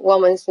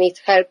 women need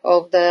help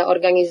of the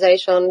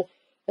organization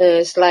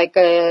like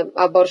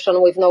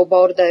Abortion with No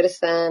Borders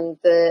and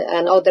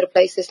other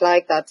places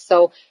like that.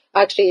 So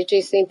actually, it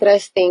is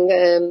interesting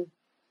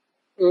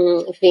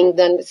thing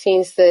that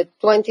since the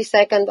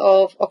 22nd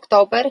of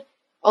October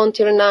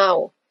until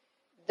now,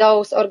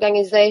 those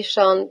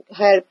organizations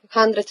help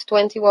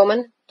 120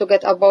 women to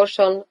get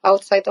abortion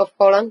outside of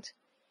Poland,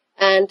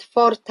 and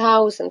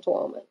 4,000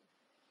 women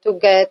to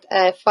get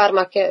a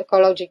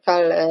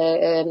pharmacological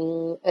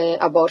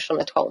abortion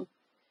at home.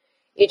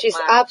 It is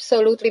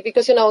absolutely,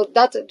 because,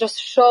 that just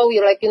show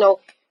you,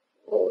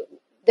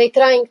 they're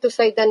trying to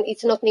say then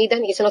it's not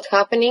needed, it's not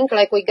happening.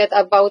 Like we get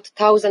about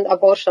 1,000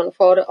 abortion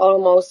for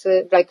almost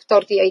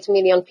 38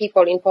 million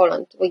people in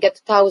Poland. We get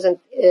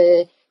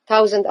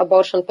 1,000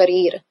 abortion per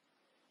year,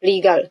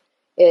 legal.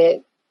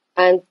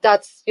 And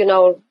that's,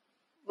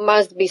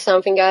 must be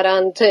something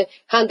around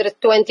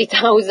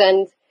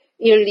 120,000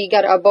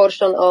 illegal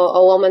abortion or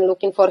a woman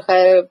looking for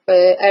help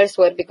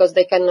elsewhere because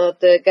they cannot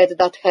get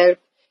that help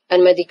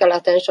and medical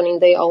attention in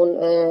their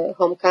own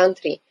home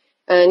country.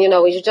 And,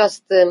 it's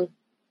just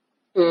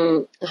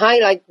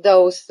highlight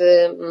those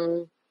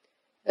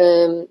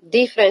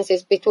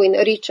differences between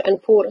rich and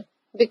poor,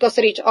 because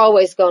rich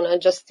always gonna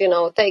just,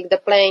 take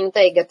the plane,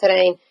 take a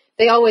train.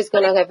 They always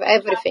gonna have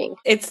everything.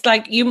 It's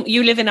like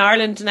you live in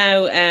Ireland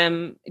now,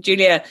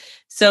 Julia,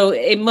 so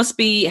it must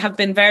have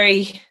been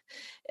very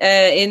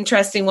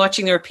interesting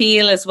watching the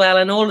repeal as well,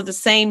 and all of the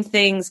same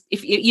things.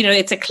 If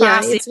it's a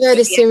classic. Yeah, it's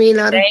very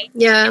similar.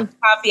 Yeah,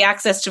 have the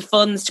access to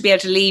funds to be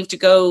able to leave, to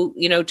go,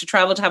 to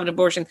travel to have an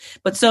abortion,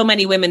 but so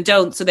many women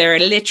don't. So they're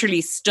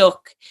literally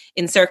stuck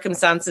in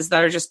circumstances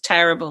that are just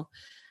terrible.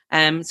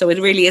 So it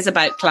really is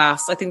about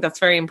class. I think that's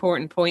a very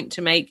important point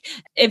to make.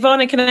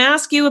 Ivona, can I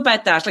ask you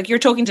about that? Like, you're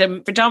talking to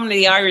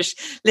predominantly Irish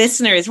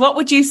listeners. What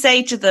would you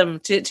say to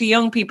them, to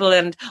young people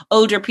and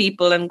older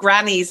people and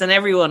grannies and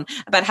everyone,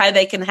 about how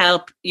they can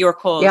help your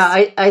cause?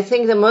 Yeah, I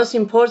think the most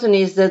important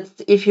is that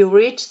if you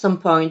reach some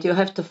point, you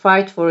have to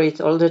fight for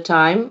it all the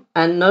time,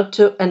 and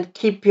and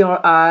keep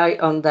your eye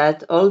on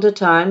that all the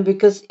time,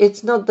 because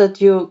it's not that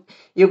you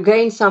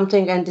gain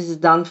something and this is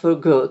done for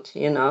good,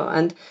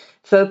 and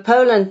for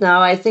Poland now,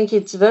 I think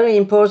it's very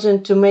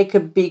important to make a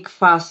big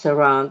fuss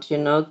around,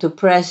 to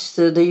press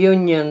the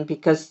union,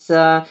 because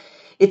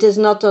it is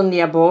not only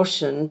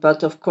abortion,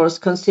 but of course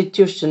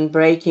constitution,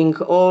 breaking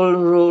all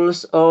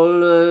rules,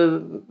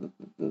 all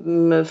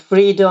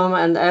freedom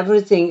and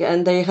everything.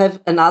 And they have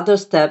another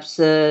steps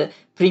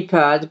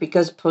prepared,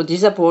 because for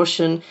this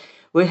abortion,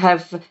 we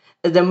have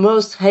the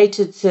most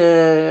hated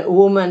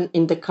woman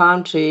in the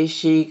country,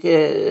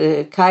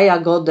 Kaja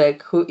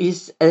Godek, who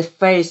is a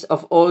face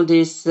of all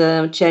these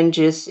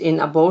changes in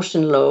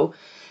abortion law.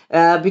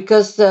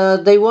 because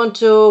they want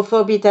to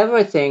forbid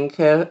everything.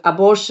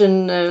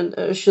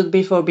 Abortion should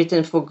be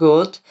forbidden for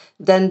good,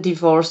 then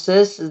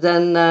divorces,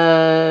 then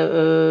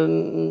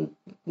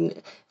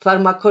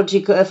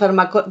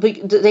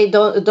they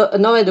don't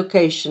no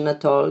education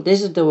at all.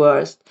 This is the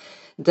worst.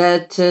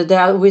 That they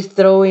are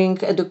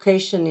withdrawing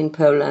education in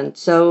Poland.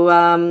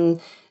 So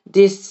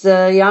these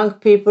young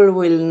people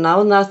will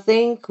know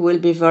nothing, will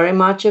be very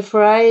much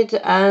afraid,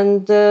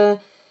 and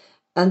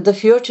the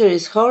future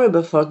is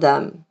horrible for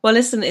them. Well,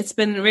 listen, it's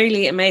been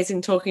really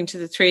amazing talking to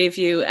the three of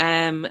you.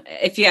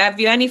 If you have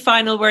any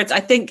final words, I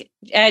think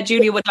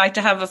Julia would like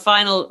to have a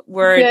final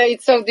word. Yeah,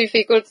 it's so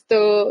difficult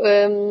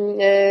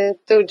to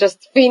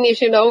just finish,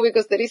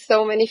 because there is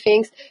so many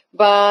things.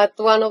 But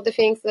one of the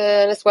things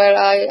as well,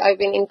 I've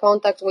been in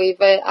contact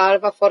with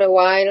Alva for a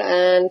while,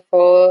 and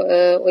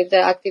with the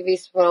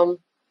activists from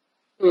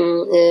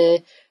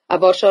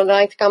abortion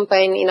rights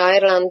campaign in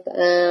Ireland,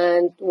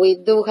 and we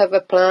do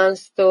have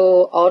plans to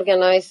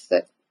organize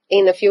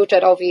in the future,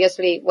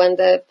 obviously, when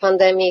the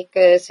pandemic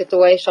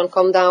situation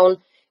come down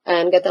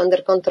and get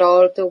under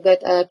control, to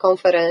get a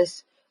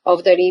conference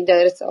of the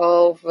leaders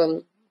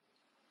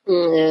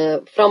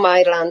from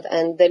Ireland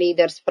and the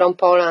leaders from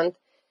Poland.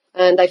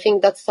 And I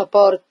think that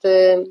support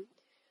will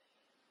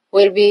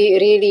be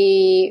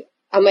really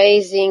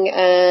amazing,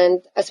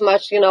 and as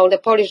much, the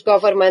Polish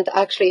government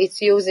actually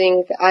is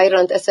using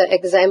Ireland as an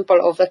example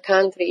of a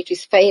country which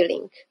is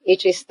failing,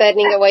 which is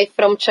turning away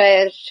from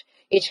church,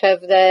 which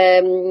have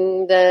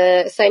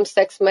the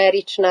same-sex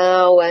marriage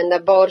now and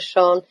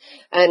abortion,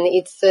 and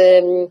it's,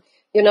 they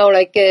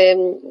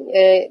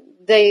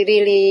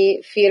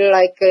really feel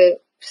like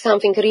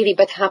something really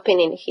bad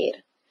happening here.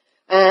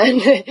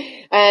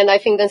 And I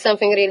think there's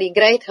something really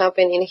great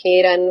happening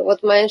here. And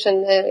what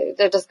mentioned,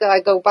 I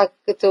go back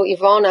to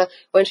Ivona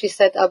when she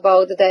said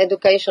about the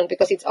education,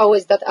 because it's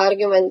always that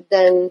argument,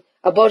 then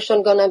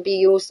abortion gonna be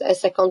used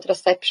as a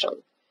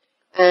contraception.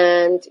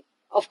 And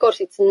of course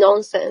it's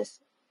nonsense.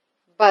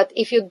 But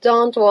if you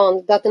don't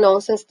want that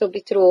nonsense to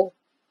be true,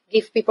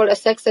 give people a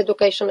sex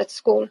education at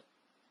school.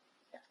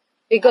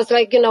 Because,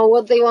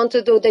 what they want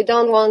to do, they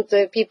don't want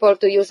people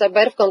to use a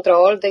birth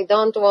control. They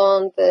don't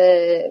want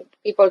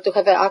people to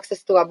have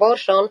access to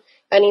abortion.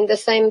 And in the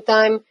same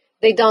time,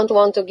 they don't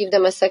want to give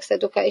them a sex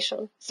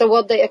education. So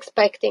what they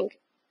expecting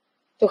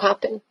to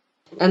happen?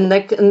 And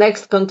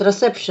next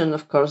contraception,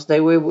 of course, they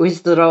will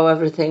withdraw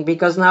everything.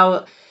 Because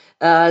now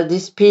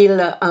this pill,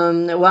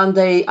 one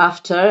day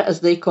after, as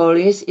they call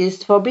it,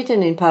 is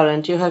forbidden in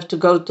Poland. You have to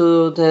go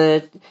to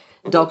the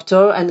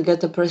doctor and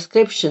get a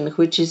prescription,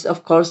 which is,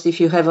 of course, if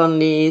you have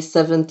only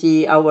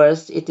 70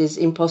 hours, it is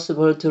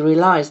impossible to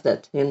realize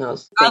that,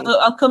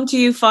 I'll come to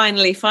you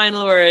finally.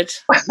 Final word.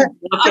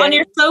 Okay. On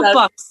your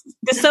soapbox.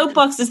 The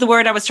soapbox is the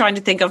word I was trying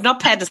to think of, not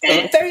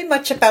pedestal. Very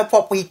much about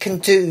what we can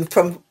do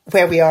from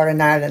where we are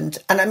in Ireland.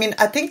 And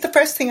I think the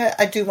first thing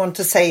I do want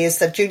to say is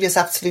that Julia's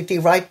absolutely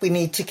right. We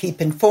need to keep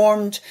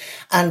informed,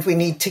 and we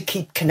need to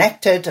keep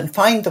connected and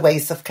find the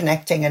ways of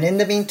connecting. And in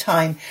the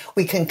meantime,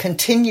 we can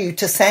continue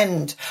to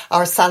send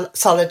our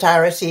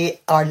solidarity,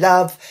 our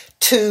love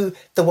to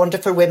the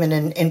wonderful women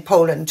in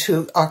Poland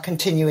who are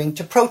continuing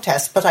to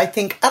protest. But I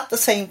think at the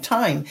same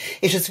time,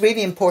 it is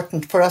really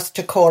important for us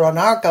to call on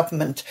our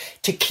government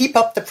to keep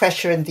up the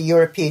pressure in the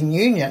European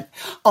Union,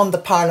 on the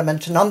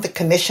Parliament and on the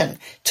Commission,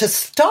 to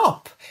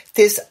stop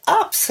this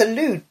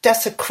absolute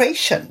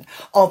desecration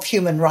of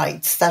human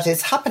rights that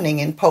is happening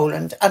in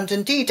Poland and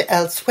indeed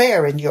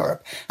elsewhere in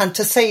Europe. And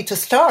to say, to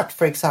start,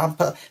 for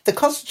example, the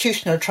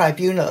Constitutional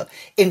Tribunal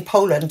in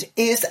Poland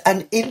is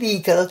an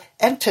illegal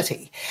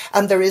entity,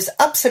 and there is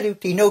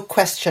absolutely no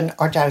question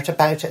or doubt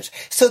about it.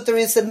 So there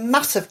is a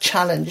massive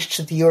challenge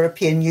to the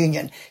European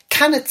Union.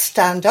 Can it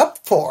stand up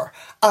for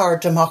our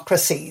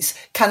democracies?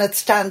 Can it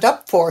stand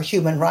up for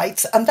human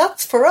rights? And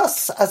that's for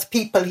us as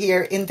people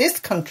here in this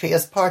country,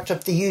 as part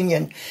of the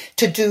Union,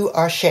 to do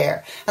our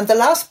share. And the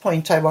last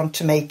point I want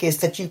to make is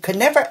that you can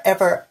never,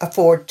 ever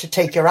afford to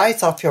take your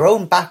eyes off your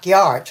own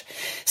backyard.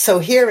 So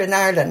here in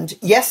Ireland,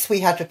 yes, we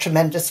had a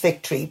tremendous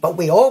victory, but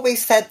we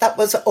always said that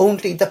was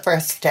only the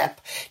first step,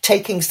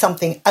 taking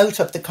something out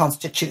of the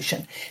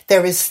Constitution.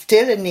 There is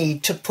still a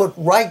need to put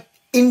right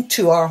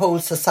into our whole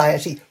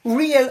society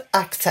real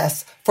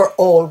access for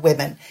all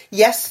women.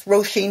 Yes,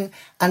 Roisin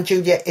and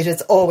Julia, it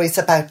is always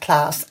about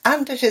class,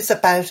 and it is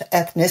about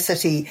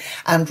ethnicity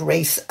and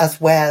race as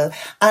well,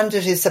 and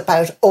it is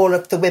about all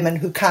of the women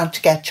who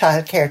can't get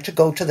childcare to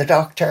go to the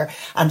doctor,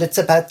 and it's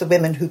about the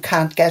women who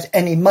can't get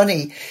any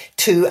money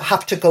to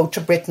have to go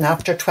to Britain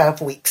after 12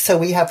 weeks. So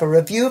we have a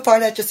review of our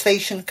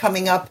legislation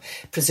coming up,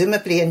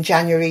 presumably in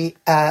January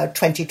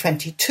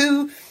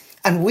 2022.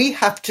 And we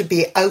have to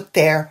be out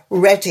there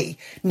ready,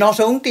 not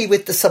only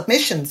with the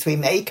submissions we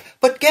make,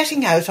 but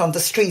getting out on the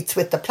streets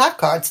with the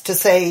placards to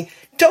say,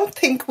 don't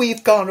think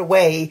we've gone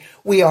away.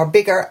 We are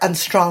bigger and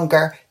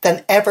stronger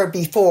than ever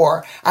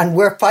before. And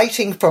we're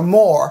fighting for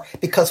more,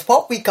 because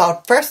what we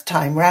got first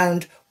time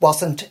round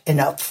wasn't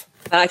enough.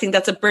 I think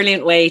that's a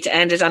brilliant way to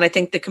end it. And I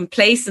think the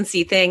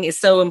complacency thing is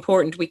so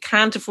important. We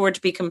can't afford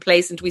to be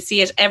complacent. We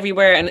see it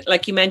everywhere. And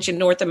like you mentioned,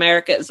 North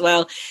America as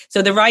well.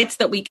 So the rights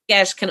that we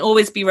get can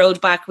always be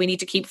rolled back. We need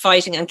to keep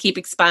fighting and keep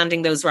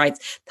expanding those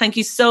rights. Thank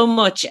you so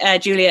much,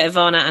 Julia,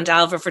 Ivana and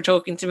Ailbhe, for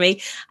talking to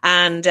me.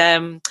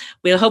 And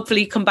we'll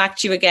hopefully come back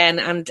to you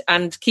again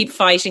and keep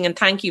fighting. And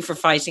thank you for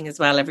fighting as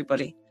well,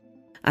 everybody.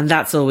 And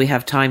that's all we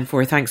have time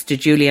for. Thanks to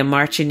Julia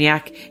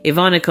Marciniak,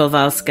 Ivana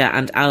Kowalska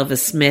and Ailbhe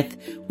Smith.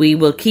 We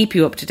will keep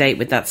you up to date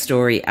with that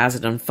story as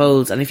it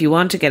unfolds. And if you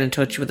want to get in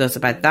touch with us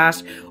about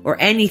that or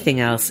anything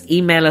else,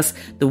 email us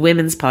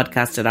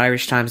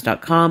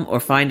thewomenspodcast@irishtimes.com or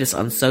find us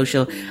on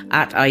social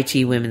at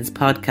IT Women's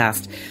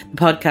Podcast. The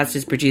podcast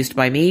is produced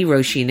by me,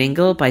 Roisin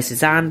Ingle, by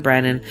Suzanne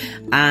Brennan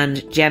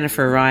and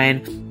Jennifer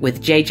Ryan,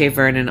 with JJ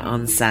Vernon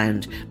on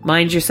sound.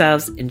 Mind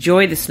yourselves,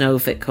 enjoy the snow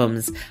if it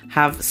comes,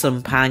 have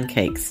some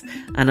pancakes,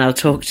 and I'll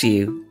talk to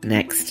you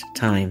next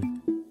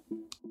time.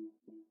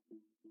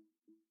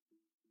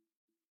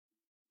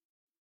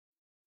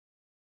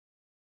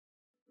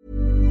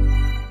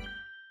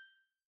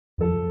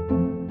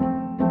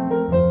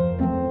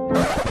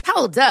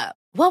 Hold up.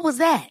 What was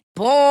that?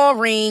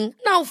 Boring.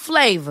 No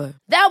flavor.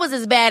 That was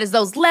as bad as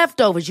those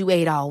leftovers you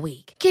ate all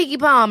week. Keke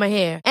Palmer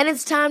here, and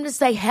it's time to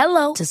say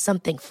hello to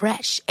something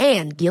fresh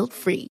and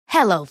guilt-free.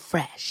 Hello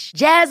Fresh.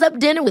 Jazz up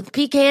dinner with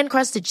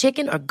pecan-crusted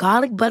chicken or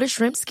garlic butter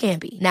shrimp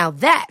scampi. Now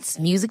that's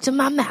music to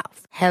my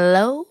mouth.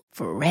 Hello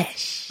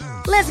Fresh.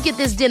 Let's get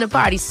this dinner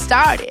party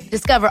started.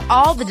 Discover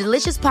all the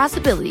delicious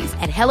possibilities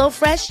at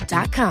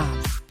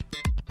HelloFresh.com.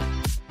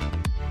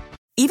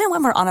 Even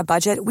when we're on a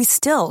budget, we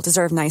still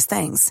deserve nice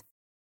things.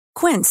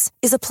 Quince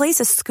is a place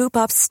to scoop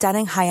up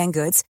stunning high-end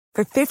goods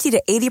for 50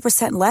 to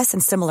 80% less than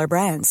similar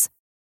brands.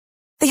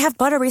 They have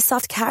buttery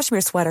soft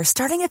cashmere sweaters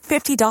starting at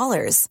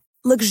 $50,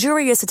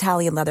 luxurious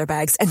Italian leather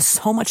bags, and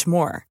so much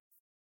more.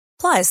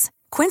 Plus,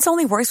 Quince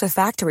only works with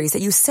factories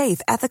that use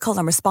safe, ethical,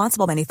 and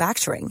responsible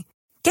manufacturing.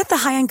 Get the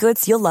high-end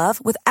goods you'll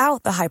love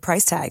without the high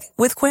price tag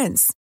with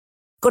Quince.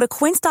 Go to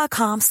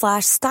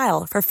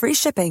quince.com/style for free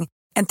shipping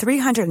and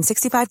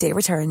 365-day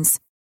returns.